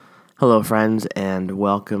Hello, friends, and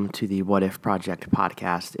welcome to the What If Project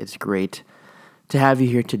podcast. It's great to have you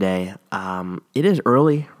here today. It is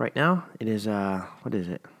early right now. It is what is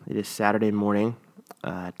it? It is Saturday morning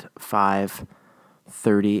at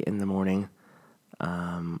 5:30 in the morning.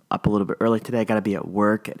 Up a little bit early today. I got to be at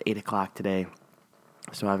work at 8 o'clock today,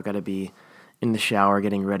 so I've got to be in the shower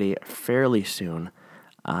getting ready fairly soon.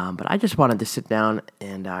 But I just wanted to sit down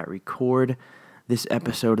and record this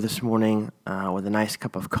episode this morning with a nice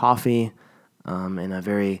cup of coffee in a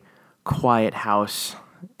very quiet house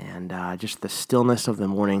and just the stillness of the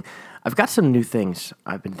morning. I've got some new things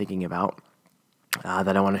I've been thinking about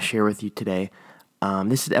that I want to share with you today.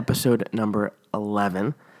 This is episode number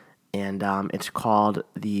 11, and it's called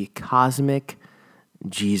The Cosmic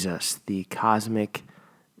Jesus. The Cosmic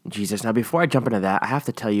Jesus. Now, before I jump into that, I have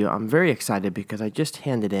to tell you I'm very excited because I just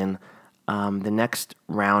handed in the next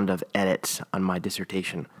round of edits on my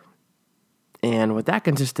dissertation. And what that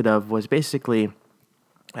consisted of was basically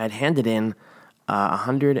I had handed in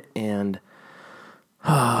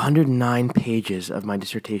 109 pages of my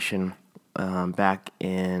dissertation back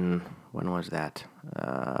in, when was that?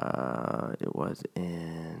 It was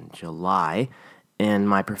in July. And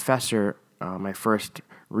my professor, my first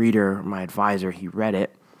reader, my advisor, he read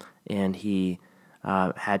it, and he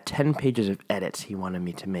had 10 pages of edits he wanted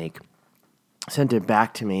me to make. Sent it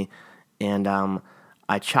back to me, and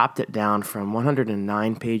I chopped it down from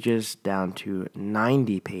 109 pages down to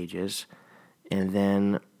 90 pages, and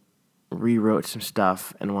then rewrote some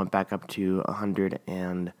stuff and went back up to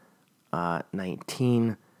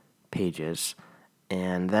 119 pages.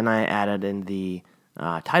 And then I added in the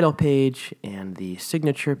title page and the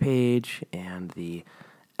signature page and the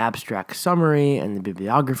abstract summary and the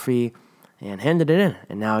bibliography and handed it in.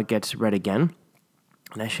 And now it gets read again.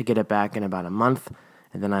 And I should get it back in about a month,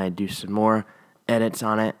 and then I do some more edits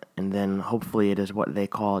on it, and then hopefully it is what they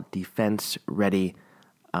call defense ready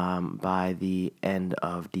by the end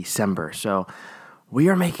of December. So we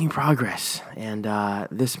are making progress, and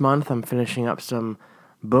this month I'm finishing up some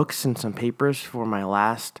books and some papers for my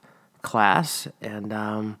last class, and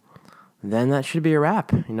then that should be a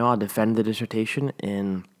wrap. I'll defend the dissertation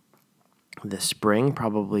in the spring,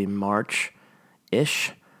 probably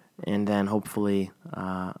March-ish. And then hopefully,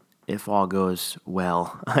 if all goes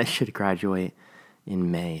well, I should graduate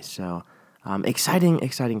in May. So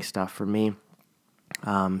exciting stuff for me.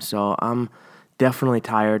 So I'm definitely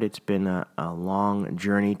tired. It's been a long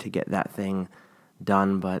journey to get that thing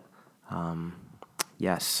done. But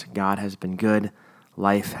yes, God has been good.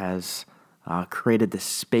 Life has created the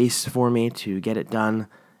space for me to get it done.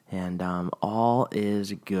 And all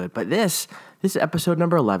is good. But this is episode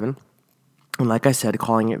number 11. And like I said,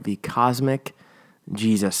 calling it The Cosmic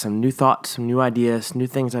Jesus. Some new thoughts, some new ideas, new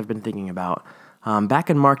things I've been thinking about. Back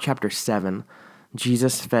in Mark chapter 7,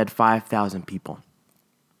 Jesus fed 5,000 people.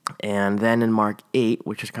 And then in Mark 8,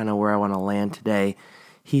 which is kind of where I want to land today,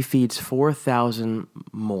 he feeds 4,000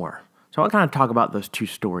 more. So I want to kind of talk about those two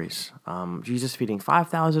stories. Jesus feeding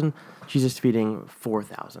 5,000, Jesus feeding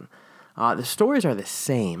 4,000. The stories are the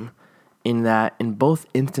same, in that in both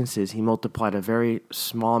instances, he multiplied a very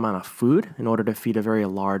small amount of food in order to feed a very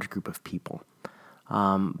large group of people.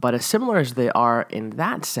 But as similar as they are in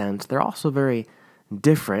that sense, they're also very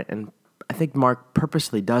different, and I think Mark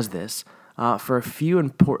purposely does this for a few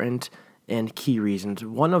important and key reasons.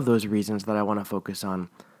 One of those reasons that I want to focus on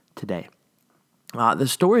today. The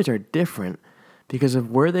stories are different because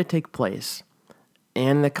of where they take place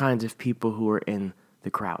and the kinds of people who are in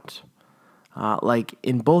the crowds. Like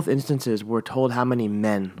in both instances, we're told how many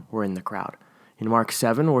men were in the crowd. In Mark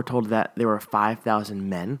 7, we're told that there were 5,000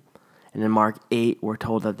 men. And in Mark 8, we're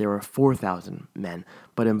told that there were 4,000 men.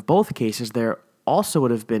 But in both cases, there also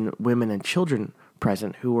would have been women and children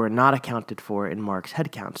present who were not accounted for in Mark's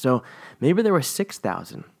head count. So maybe there were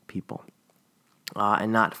 6,000 people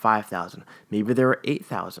and not 5,000. Maybe there were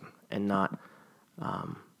 8,000 and not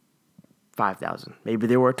 5,000. Maybe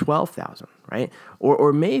there were 12,000, right?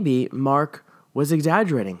 Or maybe Mark was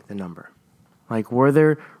exaggerating the number. Like, were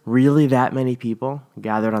there really that many people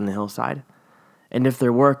gathered on the hillside? And if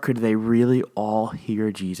there were, could they really all hear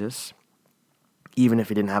Jesus, even if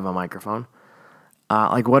he didn't have a microphone?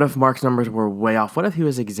 Like, what if Mark's numbers were way off? What if he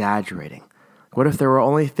was exaggerating? What if there were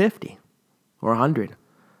only 50 or 100?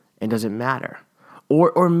 And does it matter?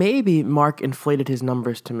 Or maybe Mark inflated his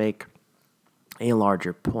numbers to make a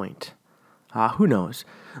larger point. Who knows?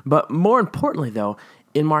 But more importantly, though,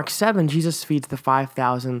 in Mark 7, Jesus feeds the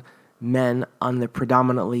 5,000 men on the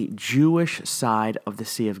predominantly Jewish side of the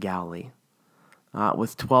Sea of Galilee,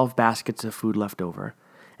 with 12 baskets of food left over.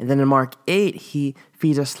 And then in Mark 8, he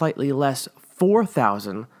feeds a slightly less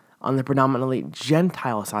 4,000 on the predominantly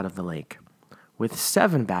Gentile side of the lake, with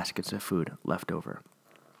 7 baskets of food left over.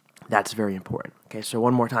 That's very important. Okay, so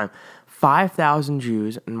one more time. 5,000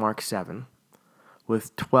 Jews in Mark 7,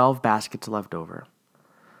 with 12 baskets left over,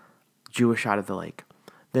 Jewish side of the lake.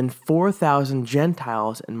 Then 4,000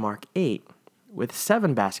 Gentiles in Mark 8, with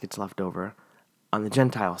 7 baskets left over on the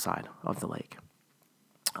Gentile side of the lake.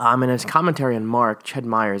 In his commentary on Mark, Ched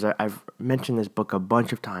Myers, I've mentioned this book a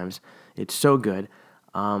bunch of times. It's so good.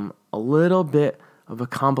 A little bit of a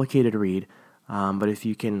complicated read, but if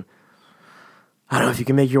you can, I don't know, if you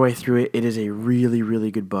can make your way through it, it is a really, really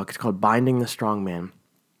good book. It's called Binding the Strong Man.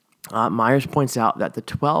 Myers points out that the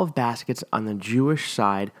 12 baskets on the Jewish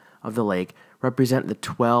side of the lake represent the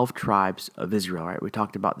 12 tribes of Israel, right? We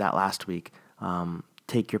talked about that last week.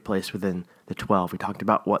 Take your place within the 12. We talked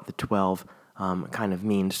about what the 12 kind of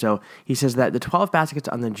means. So he says that the 12 baskets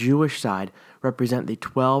on the Jewish side represent the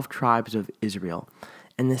 12 tribes of Israel,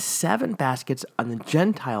 and the 7 baskets on the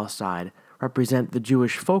Gentile side represent the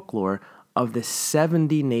Jewish folklore of the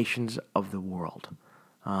 70 nations of the world,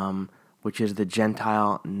 which is the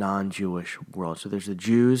Gentile, non-Jewish world. So there's the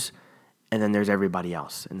Jews, and then there's everybody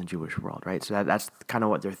else in the Jewish world, right? So that's kind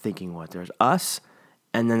of what they're thinking with. There's us,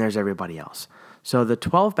 and then there's everybody else. So the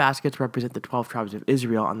 12 baskets represent the 12 tribes of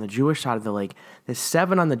Israel on the Jewish side of the lake. The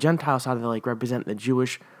 7 on the Gentile side of the lake represent the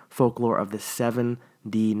Jewish folklore of the 70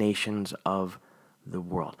 nations of the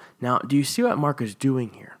world. Now, do you see what Mark is doing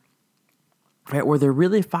here? Right? Were there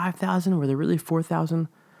really 5,000? Were there really 4,000?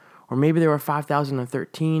 Or maybe there were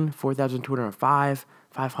 5,013, 4,205,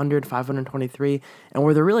 500, 523. And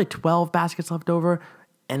were there really 12 baskets left over?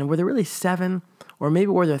 And were there really 7? Or maybe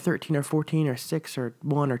were there 13 or 14 or 6 or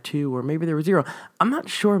 1 or 2, or maybe there was 0. I'm not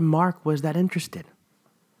sure Mark was that interested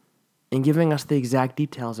in giving us the exact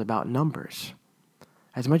details about numbers,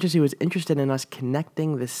 as much as he was interested in us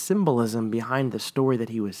connecting the symbolism behind the story that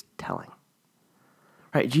he was telling.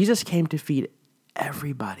 Right? Jesus came to feed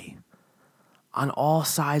everybody on all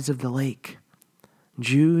sides of the lake,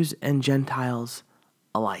 Jews and Gentiles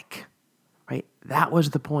alike. Right? That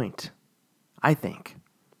was the point, I think.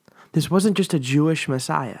 This wasn't just a Jewish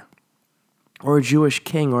Messiah or a Jewish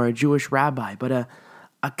king or a Jewish rabbi, but a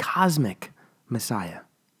cosmic Messiah.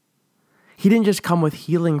 He didn't just come with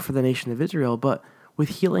healing for the nation of Israel, but with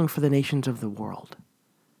healing for the nations of the world.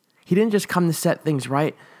 He didn't just come to set things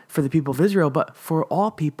right for the people of Israel, but for all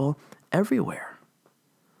people everywhere.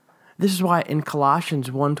 This is why in Colossians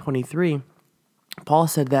 1:23, Paul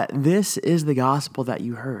said that this is the gospel that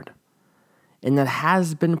you heard, and that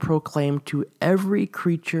has been proclaimed to every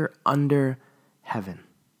creature under heaven.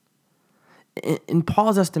 In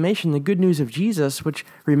Paul's estimation, the good news of Jesus, which,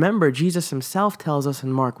 remember, Jesus himself tells us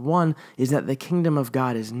in Mark 1, is that the kingdom of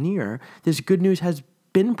God is near. This good news has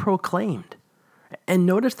been proclaimed. And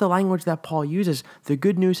notice the language that Paul uses. The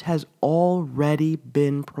good news has already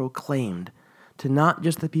been proclaimed to not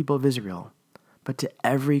just the people of Israel, but to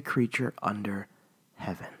every creature under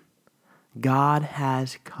heaven. God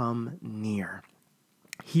has come near.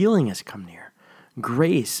 Healing has come near.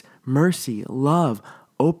 Grace, mercy, love,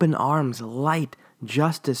 open arms, light,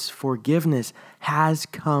 justice, forgiveness has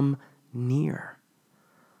come near.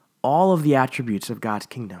 All of the attributes of God's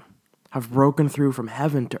kingdom have broken through from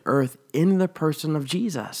heaven to earth in the person of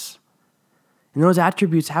Jesus. And those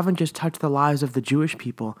attributes haven't just touched the lives of the Jewish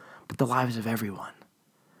people, but the lives of everyone.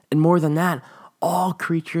 And more than that, all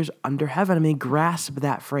creatures under heaven. I mean, grasp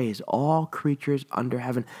that phrase, all creatures under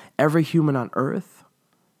heaven. Every human on earth,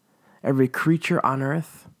 every creature on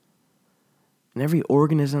earth, and every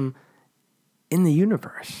organism in the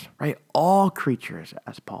universe, right? All creatures,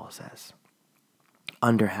 as Paul says,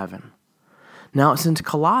 under heaven. Now, since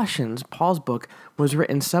Colossians, Paul's book, was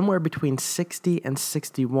written somewhere between 60 and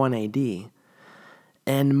 61 AD,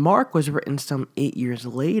 and Mark was written some 8 years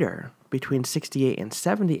later, between 68 and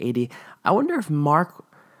 70 AD, I wonder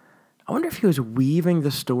if he was weaving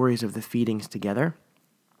the stories of the feedings together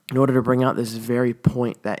in order to bring out this very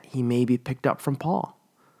point that he maybe picked up from Paul.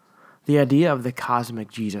 The idea of the cosmic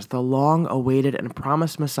Jesus, the long-awaited and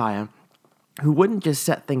promised Messiah who wouldn't just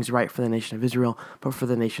set things right for the nation of Israel, but for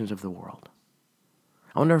the nations of the world.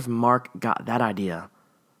 I wonder if Mark got that idea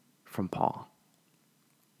from Paul.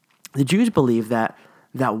 The Jews believed that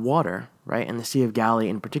water, right, and the Sea of Galilee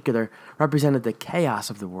in particular, represented the chaos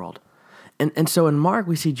of the world. And so in Mark,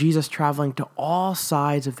 we see Jesus traveling to all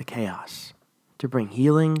sides of the chaos to bring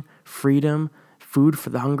healing, freedom, food for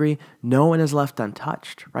the hungry. No one is left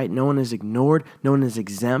untouched, right? No one is ignored. No one is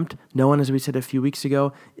exempt. No one, as we said a few weeks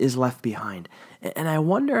ago, is left behind. And I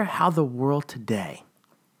wonder how the world today,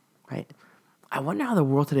 right? I wonder how the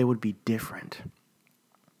world today would be different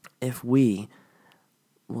if we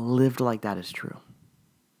lived like that is true.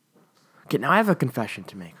 Okay, now I have a confession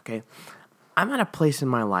to make, okay? I'm at a place in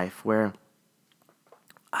my life where,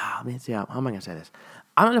 let me see, how am I going to say this?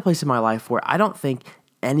 I'm at a place in my life where I don't think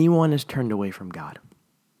anyone is turned away from God.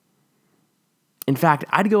 In fact,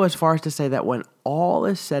 I'd go as far as to say that when all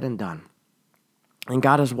is said and done, and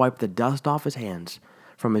God has wiped the dust off his hands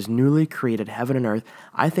from his newly created heaven and earth,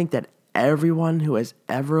 I think that everyone who has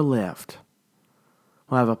ever lived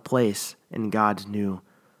will have a place in God's new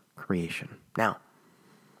creation. Now,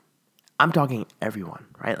 I'm talking everyone,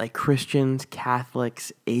 right? Like Christians,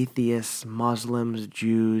 Catholics, atheists, Muslims,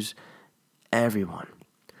 Jews, everyone.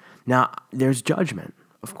 Now, there's judgment,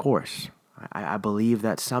 of course. I believe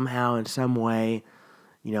that somehow, in some way,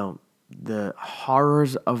 the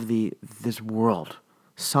horrors of this world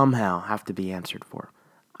somehow have to be answered for.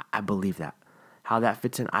 I believe that. How that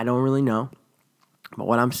fits in, I don't really know. But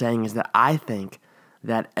what I'm saying is that I think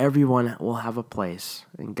that everyone will have a place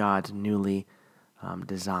in God's newly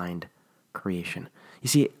designed creation. You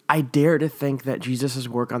see, I dare to think that Jesus'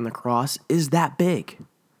 work on the cross is that big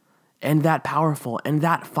and that powerful and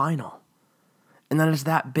that final. And that it's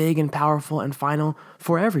that big and powerful and final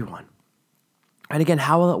for everyone. And again,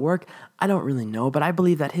 how will it work? I don't really know, but I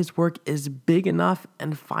believe that his work is big enough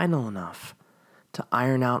and final enough to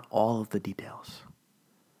iron out all of the details.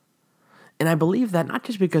 And I believe that not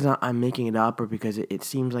just because I'm making it up or because it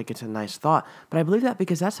seems like it's a nice thought, but I believe that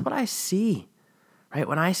because that's what I see, right?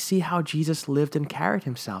 When I see how Jesus lived and carried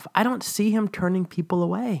himself, I don't see him turning people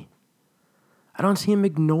away. I don't see him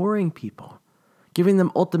ignoring people, giving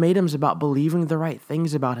them ultimatums about believing the right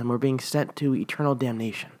things about him or being sent to eternal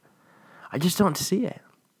damnation. I just don't see it,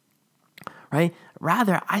 right?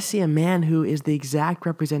 Rather, I see a man who is the exact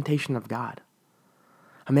representation of God.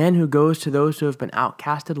 A man who goes to those who have been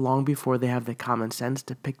outcasted long before they have the common sense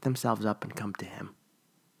to pick themselves up and come to him.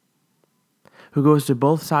 Who goes to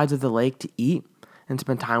both sides of the lake to eat and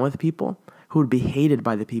spend time with people who would be hated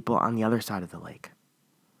by the people on the other side of the lake.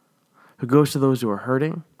 Who goes to those who are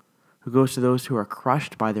hurting, who goes to those who are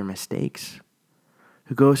crushed by their mistakes,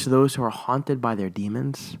 who goes to those who are haunted by their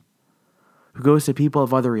demons, who goes to people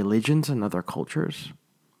of other religions and other cultures.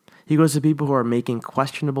 He goes to people who are making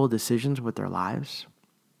questionable decisions with their lives.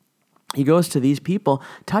 He goes to these people,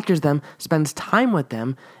 touches them, spends time with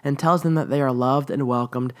them, and tells them that they are loved and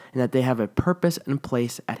welcomed and that they have a purpose and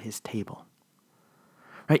place at his table.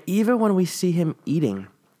 Right? Even when we see him eating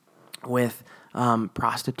with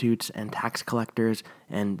prostitutes and tax collectors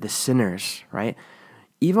and the sinners, right?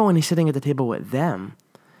 Even when he's sitting at the table with them,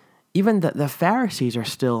 even the Pharisees are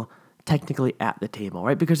still technically at the table,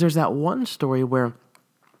 right? Because there's that one story where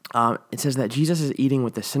it says that Jesus is eating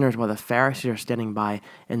with the sinners while the Pharisees are standing by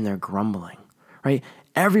and they're grumbling, right?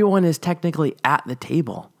 Everyone is technically at the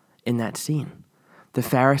table in that scene. The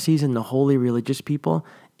Pharisees and the holy religious people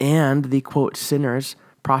and the, quote, sinners,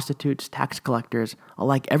 prostitutes, tax collectors,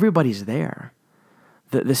 alike, everybody's there.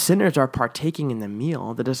 The sinners are partaking in the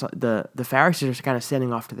meal. The Pharisees are kind of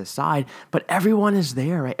standing off to the side, but everyone is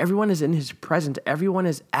there, right? Everyone is in his presence. Everyone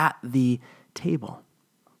is at the table.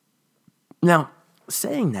 Now,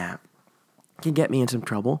 saying that can get me in some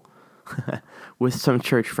trouble with some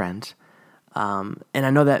church friends. And I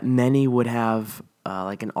know that many would have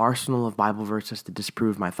like an arsenal of Bible verses to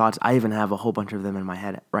disprove my thoughts. I even have a whole bunch of them in my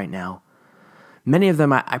head right now. Many of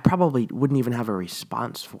them I probably wouldn't even have a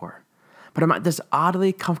response for. But I'm at this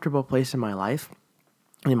oddly comfortable place in my life,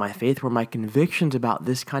 in my faith, where my convictions about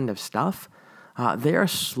this kind of stuff, they are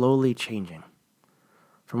slowly changing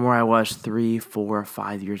from where I was 3, 4,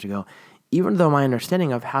 5 years ago, even though my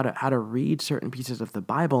understanding of how to read certain pieces of the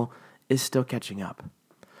Bible is still catching up.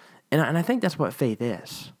 And I think that's what faith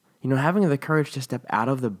is. Having the courage to step out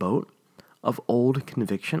of the boat of old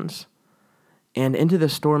convictions and into the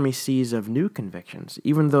stormy seas of new convictions,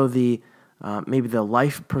 even though maybe the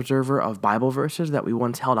life preserver of Bible verses that we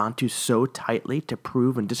once held onto so tightly to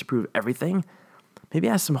prove and disprove everything, maybe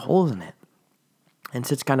has some holes in it and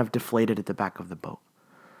sits kind of deflated at the back of the boat.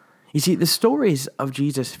 You see, the stories of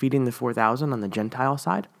Jesus feeding the 4,000 on the Gentile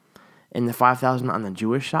side and the 5,000 on the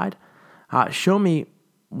Jewish side show me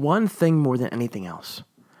one thing more than anything else,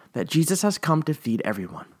 that Jesus has come to feed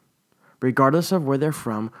everyone, regardless of where they're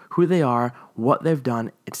from, who they are, what they've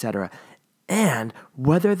done, etc., and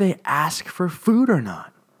whether they ask for food or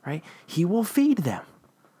not, right? He will feed them.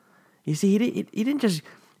 You see, he didn't just,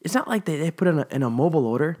 it's not like they put in a mobile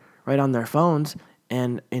order right on their phones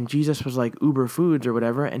and Jesus was like Uber Foods or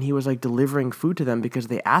whatever, and he was like delivering food to them because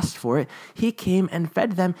they asked for it. He came and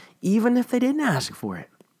fed them even if they didn't ask for it.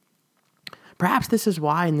 Perhaps this is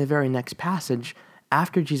why in the very next passage,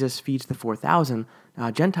 after Jesus feeds the 4,000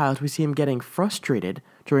 Gentiles, we see him getting frustrated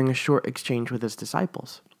during a short exchange with his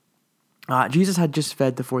disciples. Jesus had just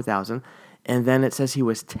fed the 4,000, and then it says he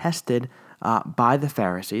was tested by the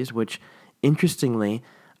Pharisees, which, interestingly,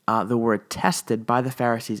 the word tested by the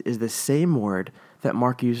Pharisees is the same word that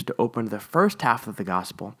Mark used to open the first half of the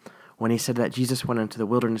gospel when he said that Jesus went into the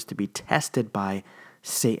wilderness to be tested by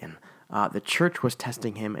Satan. The church was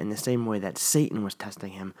testing him in the same way that Satan was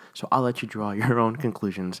testing him. So I'll let you draw your own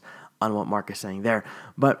conclusions on what Mark is saying there.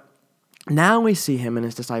 But now we see him and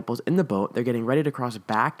his disciples in the boat. They're getting ready to cross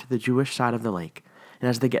back to the Jewish side of the lake. And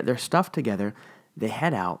as they get their stuff together, they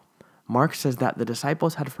head out. Mark says that the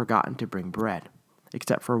disciples had forgotten to bring bread,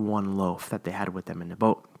 except for one loaf that they had with them in the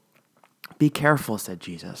boat. "Be careful," said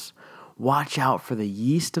Jesus. "Watch out for the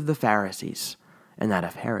yeast of the Pharisees and that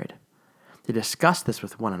of Herod." They discussed this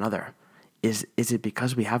with one another. Is it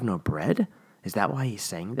because we have no bread? Is that why he's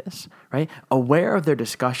saying this? Right? Aware of their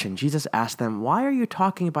discussion, Jesus asked them, "Why are you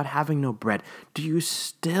talking about having no bread? Do you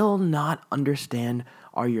still not understand?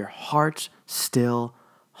 Are your hearts still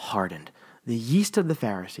hardened?" The yeast of the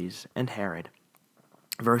Pharisees and Herod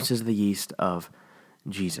versus the yeast of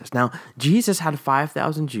Jesus. Now, Jesus had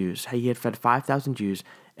 5,000 Jews. He had fed 5,000 Jews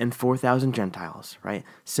and 4,000 Gentiles, right?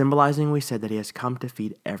 Symbolizing, we said, that he has come to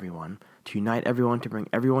feed everyone, to unite everyone, to bring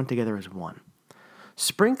everyone together as one.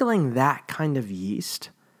 Sprinkling that kind of yeast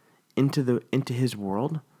into his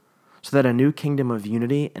world so that a new kingdom of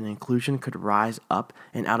unity and inclusion could rise up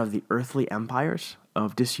and out of the earthly empires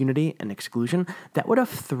of disunity and exclusion, that would have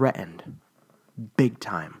threatened big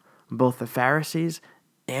time both the Pharisees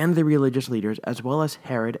and the religious leaders, as well as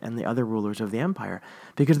Herod and the other rulers of the empire,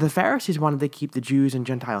 because the Pharisees wanted to keep the Jews and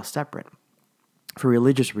Gentiles separate for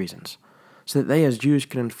religious reasons, so that they as Jews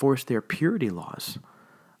could enforce their purity laws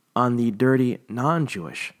on the dirty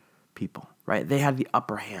non-Jewish people, right? They had the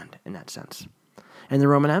upper hand in that sense. And the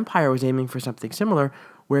Roman Empire was aiming for something similar,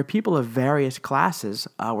 where people of various classes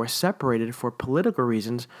were separated for political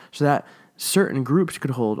reasons so that certain groups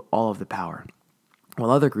could hold all of the power,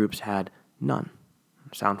 while other groups had none.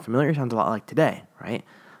 Sound familiar? Sounds a lot like today, right?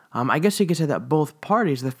 I guess you could say that both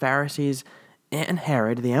parties, the Pharisees and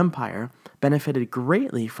Herod, the empire, benefited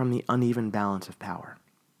greatly from the uneven balance of power.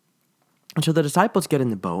 And so the disciples get in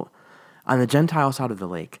the boat on the Gentile side of the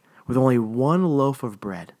lake with only one loaf of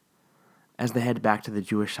bread as they head back to the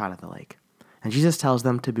Jewish side of the lake. And Jesus tells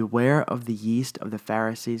them to beware of the yeast of the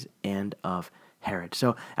Pharisees and of Herod.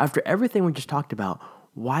 So after everything we just talked about,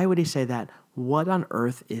 why would he say that? What on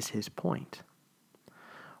earth is his point?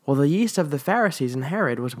 Well, the yeast of the Pharisees and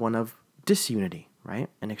Herod was one of disunity, right,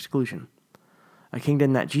 and exclusion. A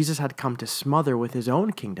kingdom that Jesus had come to smother with his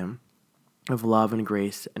own kingdom of love and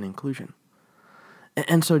grace and inclusion.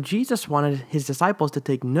 And so Jesus wanted his disciples to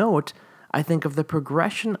take note, I think, of the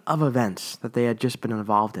progression of events that they had just been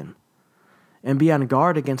involved in and be on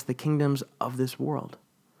guard against the kingdoms of this world.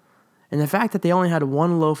 And the fact that they only had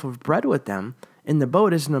one loaf of bread with them in the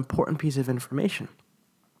boat is an important piece of information.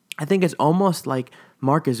 I think it's almost like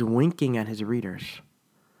Mark is winking at his readers,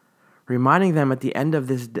 reminding them at the end of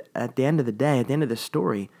the day, at the end of the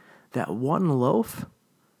story, that one loaf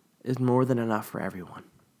is more than enough for everyone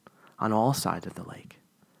on all sides of the lake.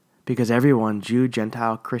 Because everyone, Jew,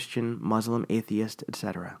 Gentile, Christian, Muslim, atheist,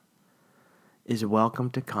 etc., is welcome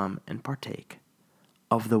to come and partake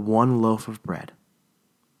of the one loaf of bread,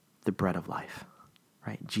 the bread of life,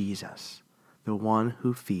 right? Jesus, the one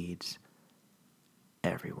who feeds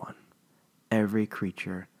everyone, every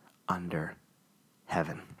creature under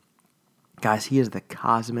heaven. Guys, he is the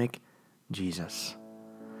cosmic Jesus.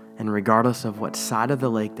 And regardless of what side of the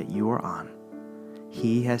lake that you are on,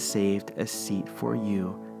 he has saved a seat for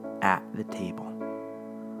you at the table.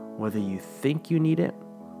 Whether you think you need it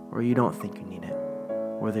or you don't think you need it,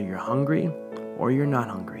 whether you're hungry or you're not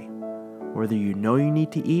hungry, whether you know you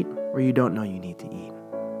need to eat or you don't know you need to eat,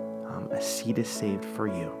 a seat is saved for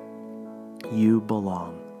you. You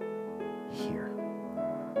belong here.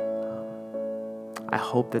 I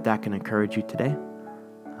hope that can encourage you today.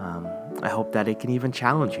 I hope that it can even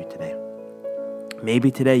challenge you today.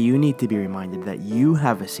 Maybe today you need to be reminded that you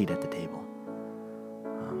have a seat at the table.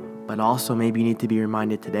 But also maybe you need to be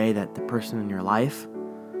reminded today that the person in your life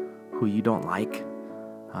who you don't like,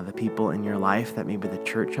 the people in your life that maybe the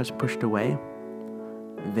church has pushed away,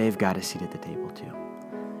 they've got a seat at the table too.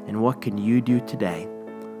 And what can you do today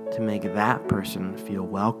to make that person feel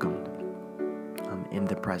welcomed in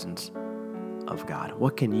the presence of God?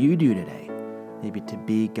 What can you do today maybe to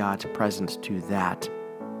be God's presence to that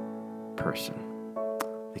person?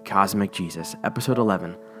 The Cosmic Jesus, episode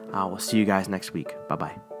 11. We'll see you guys next week.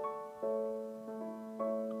 Bye-bye.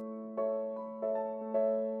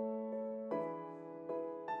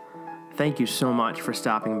 thank you so much for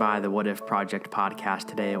stopping by the What If Project podcast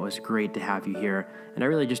today. It was great to have you here, and I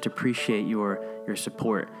really just appreciate your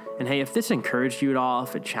support. And hey, if this encouraged you at all,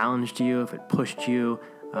 if it challenged you, if it pushed you,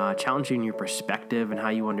 challenging your perspective and how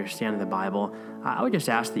you understand the Bible, I would just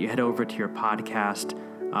ask that you head over to your podcast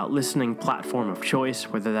listening platform of choice,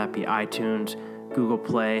 whether that be iTunes, Google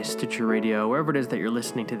Play, Stitcher Radio, wherever it is that you're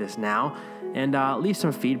listening to this now, and leave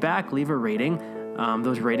some feedback, leave a rating.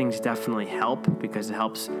 Those ratings definitely help because it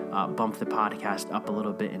helps bump the podcast up a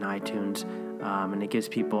little bit in iTunes, and it gives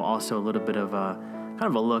people also a little bit of a kind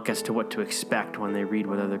of a look as to what to expect when they read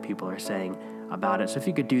what other people are saying about it. So if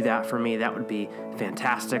you could do that for me, that would be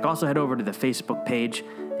fantastic. Also head over to the Facebook page,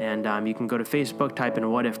 and you can go to Facebook, type in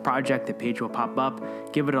What If Project, the page will pop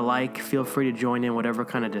up, give it a like, feel free to join in whatever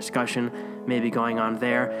kind of discussion may be going on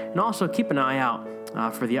there, and also keep an eye out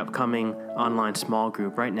for the upcoming online small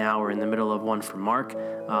group. Right now, we're in the middle of one for Mark.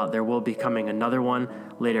 There will be coming another one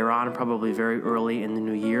later on, probably very early in the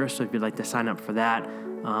new year. So if you'd like to sign up for that,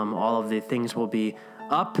 all of the things will be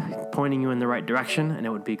up, pointing you in the right direction, and it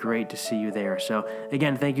would be great to see you there. So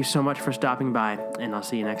again, thank you so much for stopping by, and I'll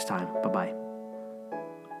see you next time. Bye-bye.